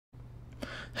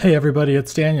Hey everybody,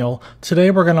 it's Daniel. Today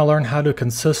we're going to learn how to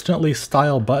consistently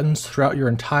style buttons throughout your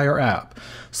entire app.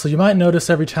 So you might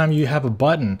notice every time you have a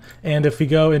button, and if we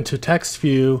go into text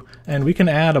view, and we can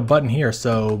add a button here,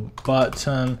 so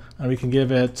button, and we can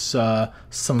give it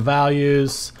some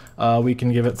values, we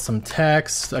can give it some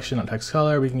text, actually not text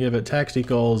color, we can give it text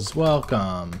equals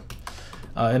welcome.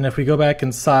 And if we go back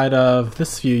inside of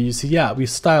this view, you see, yeah, we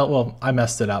style, well, I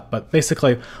messed it up, but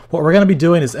basically what we're going to be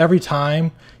doing is every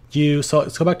time so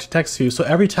let's go back to text view. So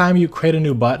every time you create a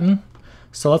new button,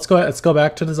 so let's go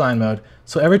back to design mode.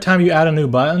 So every time you add a new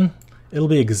button, it'll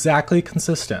be exactly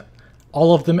consistent.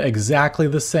 All of them exactly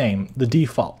the same, the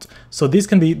default. So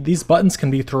these buttons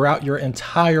can be throughout your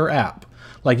entire app.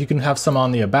 Like you can have some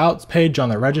on the about page, on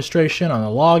the registration, on the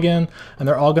login, and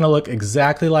they're all going to look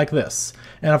exactly like this.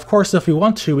 And of course, if we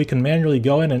want to, we can manually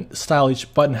go in and style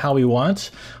each button how we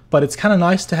want, but it's kind of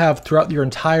nice to have throughout your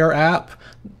entire app,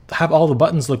 have all the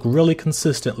buttons look really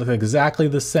consistent, look exactly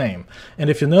the same. And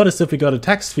if you notice, if we go to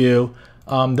text view,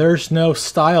 there's no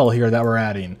style here that we're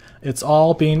adding. It's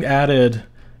all being added.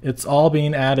 It's all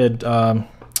being added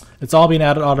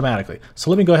automatically. So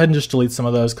let me go ahead and just delete some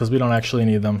of those because we don't actually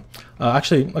need them.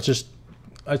 Actually, let's just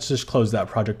close that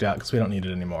project out because we don't need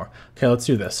it anymore. Okay, let's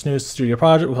do this. New studio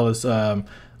project. We'll call this a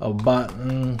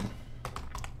button.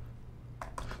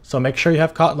 So make sure you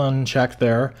have Kotlin checked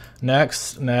there.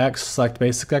 Next, select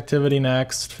basic activity,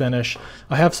 next, finish.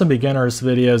 I have some beginners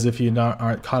videos if you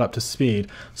aren't caught up to speed.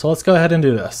 So let's go ahead and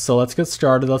do this. So let's get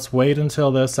started. Let's wait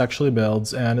until this actually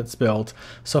builds, and it's built.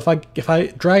 So if I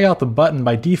drag out the button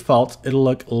by default, it'll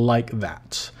look like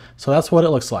that. So that's what it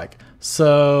looks like.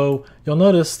 So you'll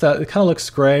notice that it kind of looks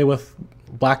gray with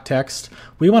black text.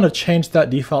 We want to change that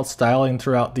default styling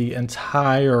throughout the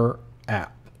entire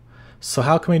app. So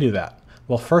how can we do that?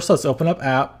 Well, first let's open up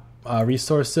app,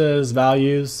 resources,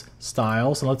 values,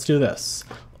 styles, and let's do this.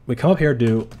 We come up here,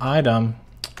 do item,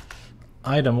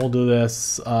 we'll do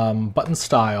this button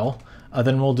style,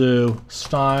 then we'll do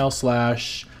style /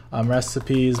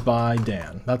 recipes by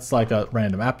Dan. That's like a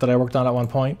random app that I worked on at one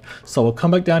point. So we'll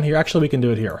come back down here. Actually, we can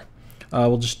do it here.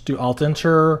 We'll just do alt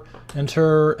enter,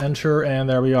 enter, and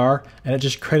there we are. And it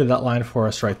just created that line for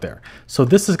us right there. So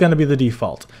this is going to be the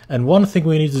default. And one thing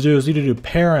we need to do is we need to do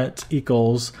parent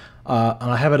equals,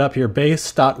 and I have it up here,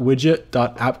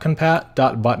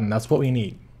 base.widget.appcompat.button. That's what we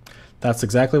need. That's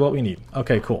exactly what we need.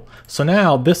 Okay, cool. So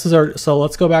now so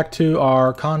let's go back to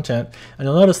our content, and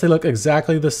you'll notice they look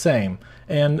exactly the same.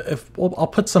 And I'll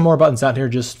put some more buttons out here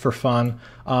just for fun.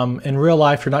 In real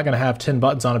life, you're not going to have 10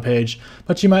 buttons on a page,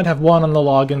 but you might have one on the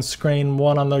login screen,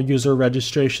 one on the user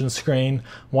registration screen,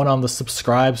 one on the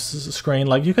subscribe screen.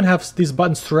 Like you can have these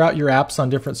buttons throughout your apps on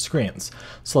different screens.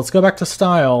 So let's go back to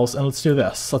styles and let's do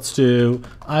this. Let's do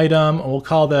item, and we'll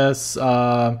call this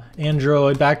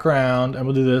Android background, and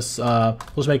we'll do this. We'll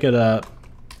just make it a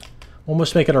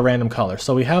random color.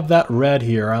 So we have that red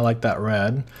here. I like that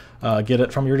red. Get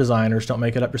it from your designers. Don't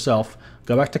make it up yourself.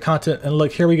 Go back to content and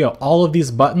look, here we go. All of these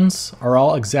buttons are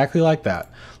all exactly like that.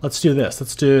 Let's do this.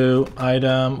 Let's do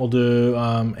item. We'll do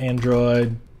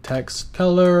Android text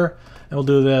color, and we'll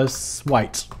do this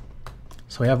white.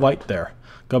 So we have white there.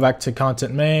 Go back to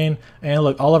content main, and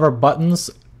look, all of our buttons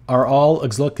are all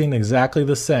looking exactly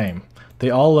the same.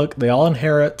 They all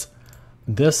inherit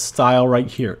this style right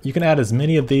here. You can add as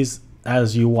many of these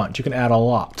as you want. You can add a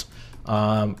lot.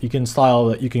 You can style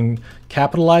it. You can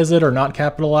capitalize it or not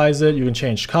capitalize it. You can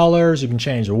change colors. You can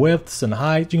change widths and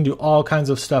height. You can do all kinds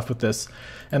of stuff with this.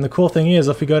 And the cool thing is,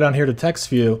 if we go down here to text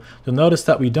view, you'll notice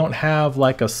that we don't have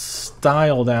like a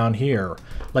style down here.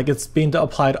 Like it's being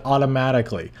applied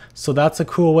automatically. So that's a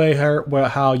cool way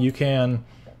how you can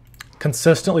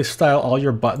consistently style all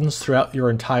your buttons throughout your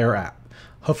entire app.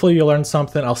 Hopefully you learned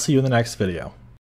something. I'll see you in the next video.